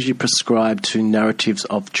that is usually prescribed to narratives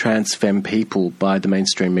of trans femme people by the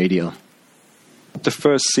mainstream media? The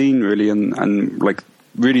first scene, really, and like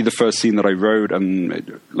really the first scene that I wrote,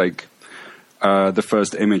 and like the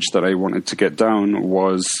first image that I wanted to get down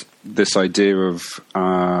was this idea of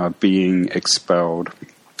being expelled,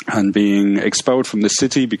 and being expelled from the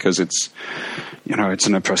city because it's, it's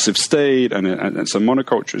an oppressive state and it's a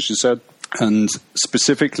monoculture, as you said. And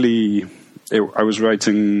specifically,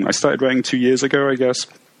 I started writing 2 years ago, I guess.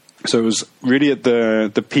 So it was really at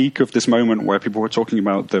the peak of this moment where people were talking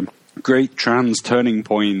about the great trans turning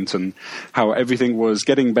point and how everything was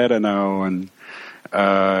getting better now. And,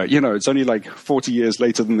 it's only like 40 years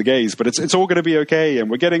later than the gays, but it's all going to be okay. And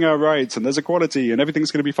we're getting our rights, and there's equality, and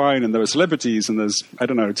everything's going to be fine. And there are celebrities, and there's,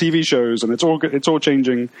 TV shows, and it's all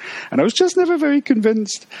changing. And I was just never very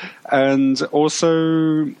convinced. And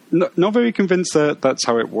also not very convinced that that's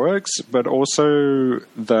how it works, but also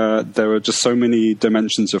that there are just so many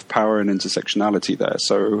dimensions of power and intersectionality there.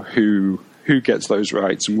 So who gets those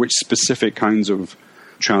rights, and which specific kinds of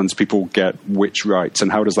trans people get which rights,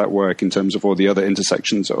 and how does that work in terms of all the other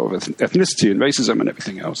intersections of ethnicity and racism and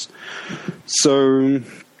everything else. So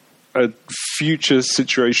a future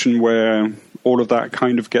situation where all of that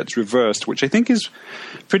kind of gets reversed, which I think is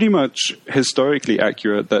pretty much historically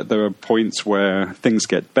accurate, that there are points where things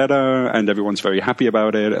get better and everyone's very happy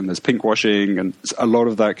about it, and there's pinkwashing, and a lot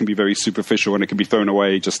of that can be very superficial and it can be thrown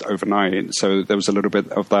away just overnight. So there was a little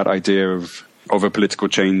bit of that idea of a political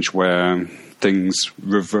change where things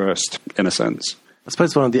reversed, in a sense. I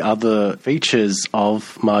suppose one of the other features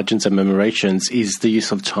of Margins and Murmurations is the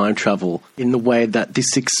use of time travel, in the way that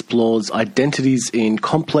this explores identities in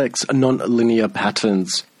complex, non-linear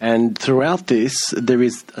patterns. And throughout this, there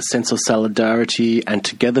is a sense of solidarity and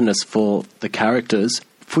togetherness for the characters.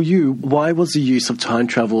 For you, why was the use of time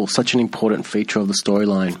travel such an important feature of the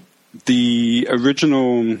storyline? The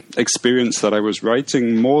original experience that I was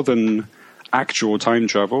writing, more than actual time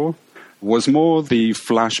travel, was more the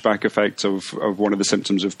flashback effect of one of the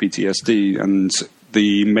symptoms of PTSD. And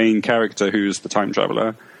the main character, who's the time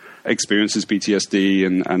traveler, experiences PTSD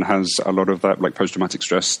and has a lot of that, like post-traumatic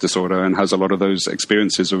stress disorder, and has a lot of those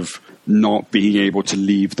experiences of not being able to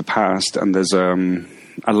leave the past. And there's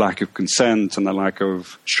a lack of consent and a lack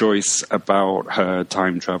of choice about her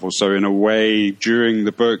time travel. So in a way, during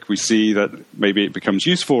the book, we see that maybe it becomes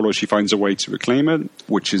useful, or she finds a way to reclaim it,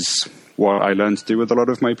 which is what I learned to do with a lot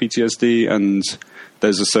of my PTSD. And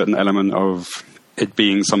there's a certain element of it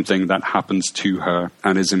being something that happens to her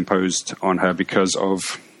and is imposed on her because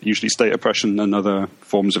of usually state oppression and other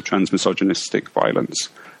forms of transmisogynistic violence.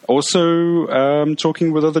 Also,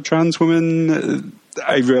 talking with other trans women,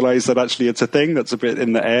 I realized that actually it's a thing that's a bit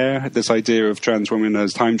in the air. This idea of trans women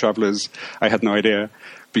as time travelers, I had no idea,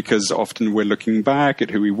 because often we're looking back at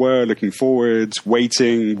who we were, looking forwards,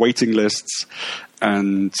 waiting lists,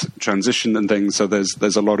 and transition and things. So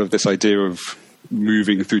there's a lot of this idea of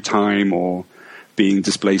moving through time or being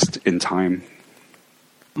displaced in time.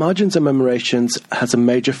 Margins and Murmurations has a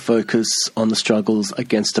major focus on the struggles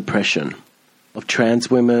against oppression of trans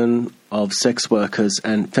women, of sex workers,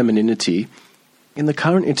 and femininity. In the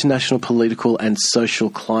current international political and social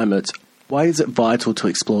climate, why is it vital to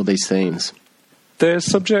explore these themes? They're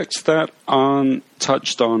subjects that aren't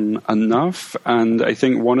touched on enough, and I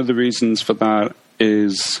think one of the reasons for that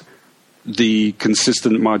is the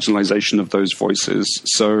consistent marginalization of those voices.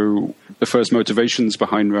 So the first motivations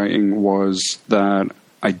behind writing was that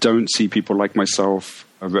I don't see people like myself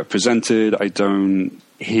represented. I don't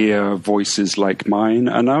hear voices like mine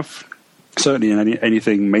enough, certainly in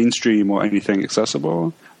anything mainstream or anything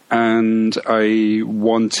accessible. And I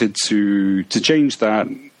wanted to change that.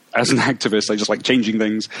 As an activist, I just like changing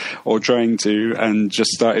things or trying to, and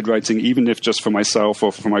just started writing, even if just for myself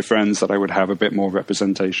or for my friends, that I would have a bit more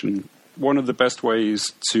representation. One of the best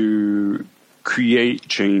ways to create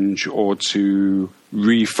change or to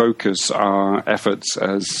refocus our efforts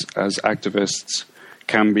as activists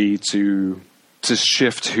can be to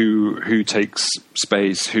shift who takes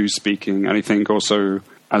space, who's speaking. And I think also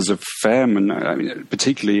as a femme, and I mean,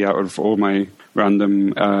 particularly out of all my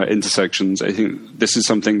random intersections, I think this is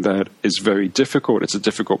something that is very difficult. It's a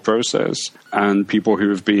difficult process. And people who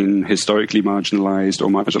have been historically marginalized or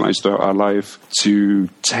marginalized throughout our life, to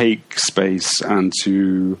take space and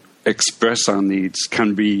to express our needs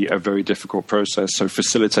can be a very difficult process. So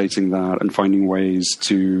facilitating that and finding ways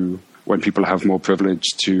to, when people have more privilege,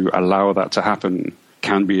 to allow that to happen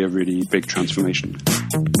can be a really big transformation.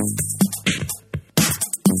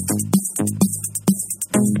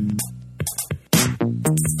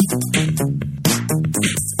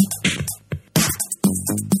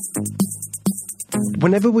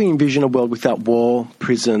 Whenever we envision a world without war,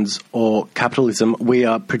 prisons, or capitalism, we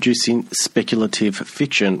are producing speculative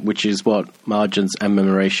fiction, which is what Margins and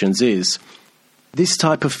Murmurations is. This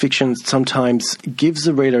type of fiction sometimes gives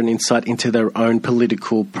the reader an insight into their own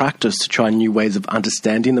political practice to try new ways of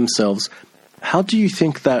understanding themselves. How do you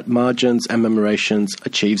think that Margins and Murmurations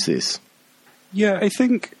achieves this? Yeah, I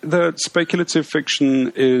think that speculative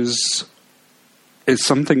fiction is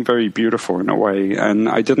something very beautiful in a way, and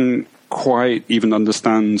I didn't quite even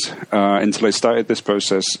understand until I started this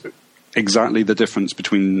process exactly the difference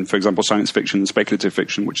between, for example, science fiction and speculative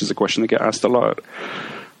fiction, which is a question I get asked a lot.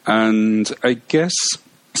 And I guess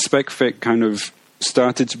spec fic kind of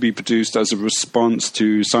started to be produced as a response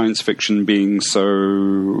to science fiction being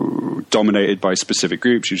so dominated by specific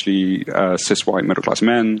groups, usually cis white middle class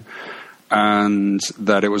men, and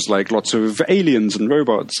that it was like lots of aliens and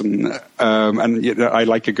robots, and you know, I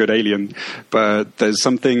like a good alien, but there's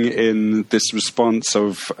something in this response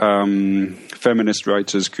of feminist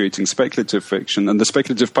writers creating speculative fiction, and the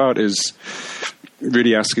speculative part is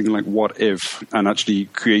really asking, like, what if, and actually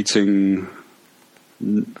creating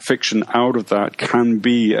fiction out of that can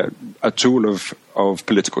be a tool of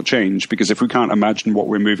political change, because if we can't imagine what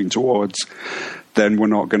we're moving towards, then we're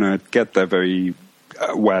not going to get there very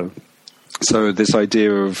well. So this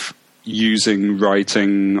idea of using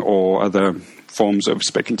writing or other forms of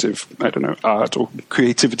speculative, I don't know, art or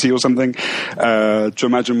creativity or something, to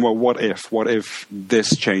imagine, well, what if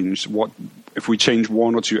this changed? What if we change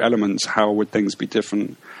one or two elements? How would things be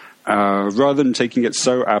different? Rather than taking it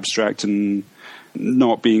so abstract and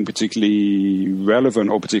not being particularly relevant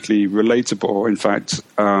or particularly relatable. In fact,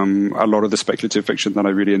 a lot of the speculative fiction that I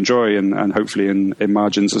really enjoy, and hopefully in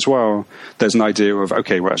Margins as well, there's an idea of,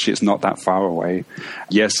 okay, well, actually it's not that far away.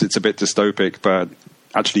 Yes, it's a bit dystopic, but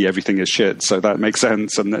actually everything is shit, so that makes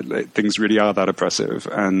sense, and things really are that oppressive.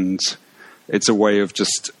 And it's a way of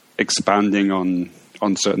just expanding on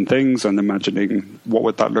certain things and imagining what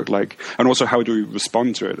would that look like, and also how do we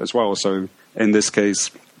respond to it as well. So in this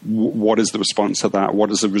case, what is the response to that? What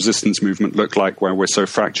does the resistance movement look like where we're so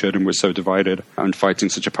fractured and we're so divided and fighting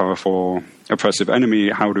such a powerful, oppressive enemy?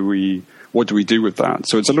 What do we do with that?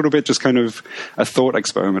 So it's a little bit just kind of a thought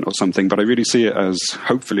experiment or something, but I really see it as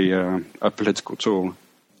hopefully a political tool.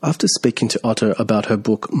 After speaking to Otter about her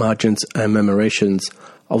book Margins and Murmurations,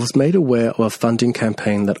 I was made aware of a funding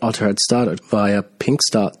campaign that Otter had started via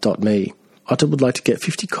pinkstart.me. Otter would like to get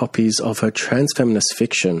 50 copies of her trans feminist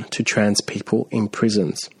fiction to trans people in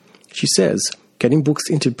prisons. She says, getting books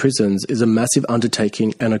into prisons is a massive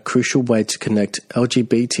undertaking and a crucial way to connect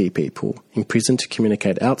LGBT people in prison to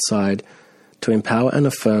communicate outside, to empower and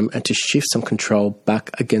affirm and to shift some control back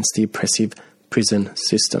against the oppressive prison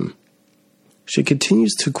system. She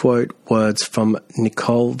continues to quote words from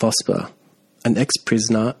Nicole Vosper, an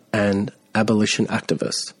ex-prisoner and abolition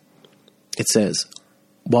activist. It says,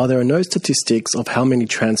 "While there are no statistics of how many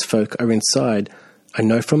trans folk are inside, I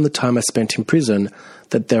know from the time I spent in prison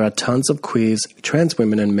that there are tons of queers, trans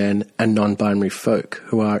women and men, and non-binary folk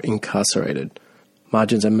who are incarcerated.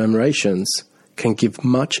 Margins and Murmurations can give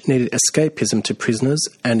much-needed escapism to prisoners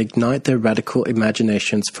and ignite their radical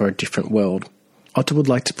imaginations for a different world. Otter would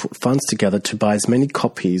like to put funds together to buy as many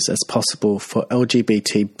copies as possible for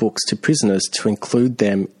LGBT books to prisoners to include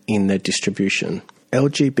them in their distribution."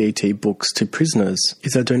 LGBT Books to Prisoners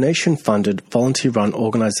is a donation-funded, volunteer-run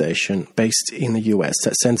organisation based in the US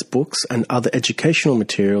that sends books and other educational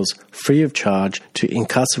materials free of charge to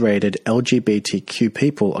incarcerated LGBTQ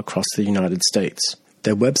people across the United States.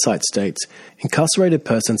 Their website states, "Incarcerated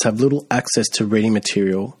persons have little access to reading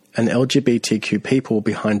material, and LGBTQ people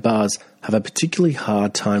behind bars have a particularly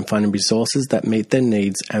hard time finding resources that meet their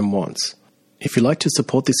needs and wants. If you'd like to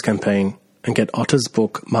support this campaign and get Otter's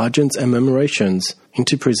book Margins and Murmurations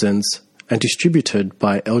into prisons and distributed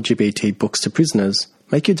by LGBT Books to Prisoners,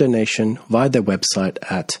 make your donation via their website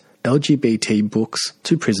at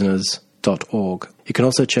lgbtbookstoprisoners.org. You can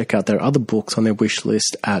also check out their other books on their wish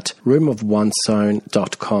list at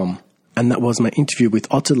roomofonsewn.com. And that was my interview with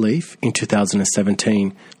Otter Lieffe in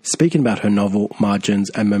 2017, speaking about her novel Margins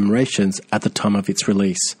and Murmurations at the time of its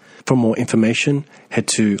release. For more information, head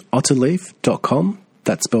to otterlieffe.com,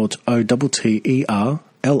 that's spelled OTTERLIEFFE,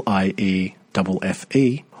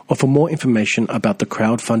 or for more information about the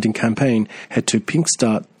crowdfunding campaign, head to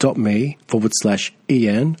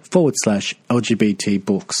pinkstart.me/en/LGBT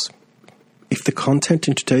books. If the content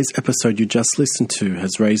in today's episode you just listened to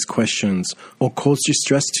has raised questions or caused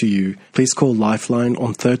distress to you, please call Lifeline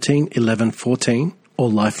on 13 11 14 or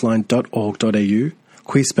lifeline.org.au,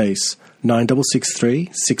 Queerspace 9663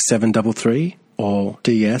 6733 or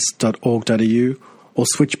ds.org.au, or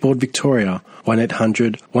Switchboard Victoria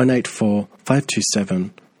 1800 184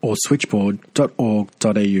 527 or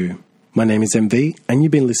switchboard.org.au. My name is MV and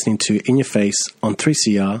you've been listening to In Your Face on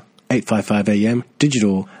 3CR 855 AM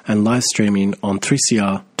digital and live streaming on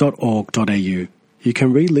 3cr.org.au. You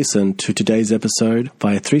can re-listen to today's episode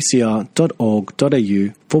via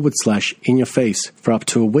 3cr.org.au/inyourface for up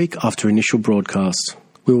to a week after initial broadcast.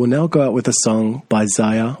 We will now go out with a song by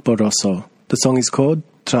Zaya Barroso. The song is called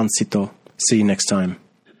Transito. See you next time.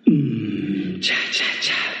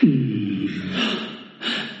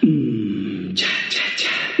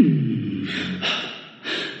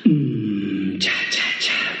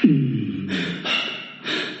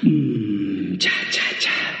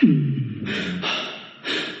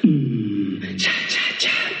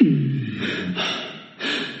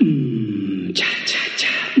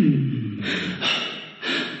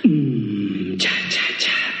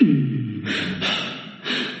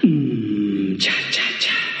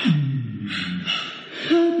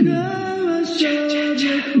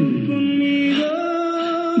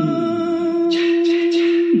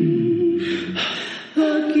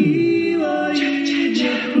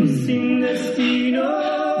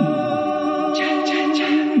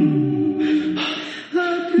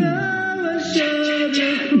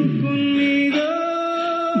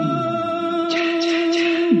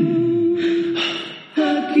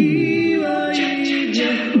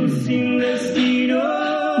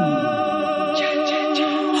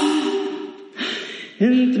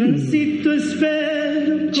 En transito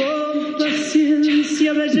espero con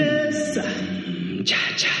paciencia belleza,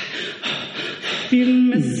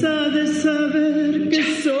 firmeza de saber que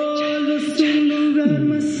solo es un lugar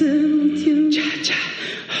más en un tiempo,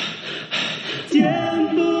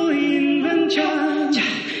 tiempo inventar,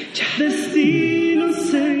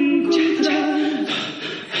 destinos encontrar,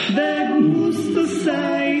 de gustos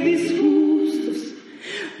hay disgustos,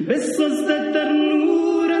 besos de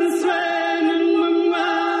ternura en suenan mamá.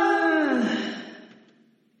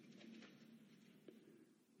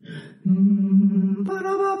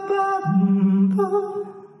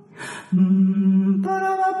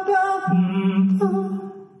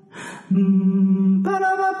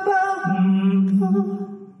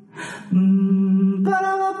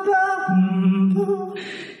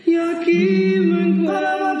 Y aquí me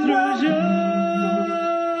encuentro yo,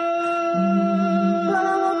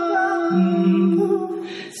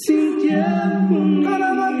 sin tiempo ni lugar.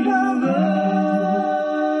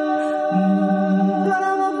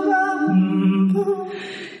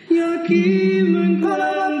 Y aquí me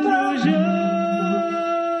encuentro yo,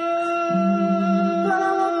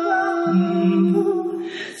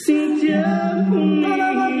 sin tiempo ni lugar.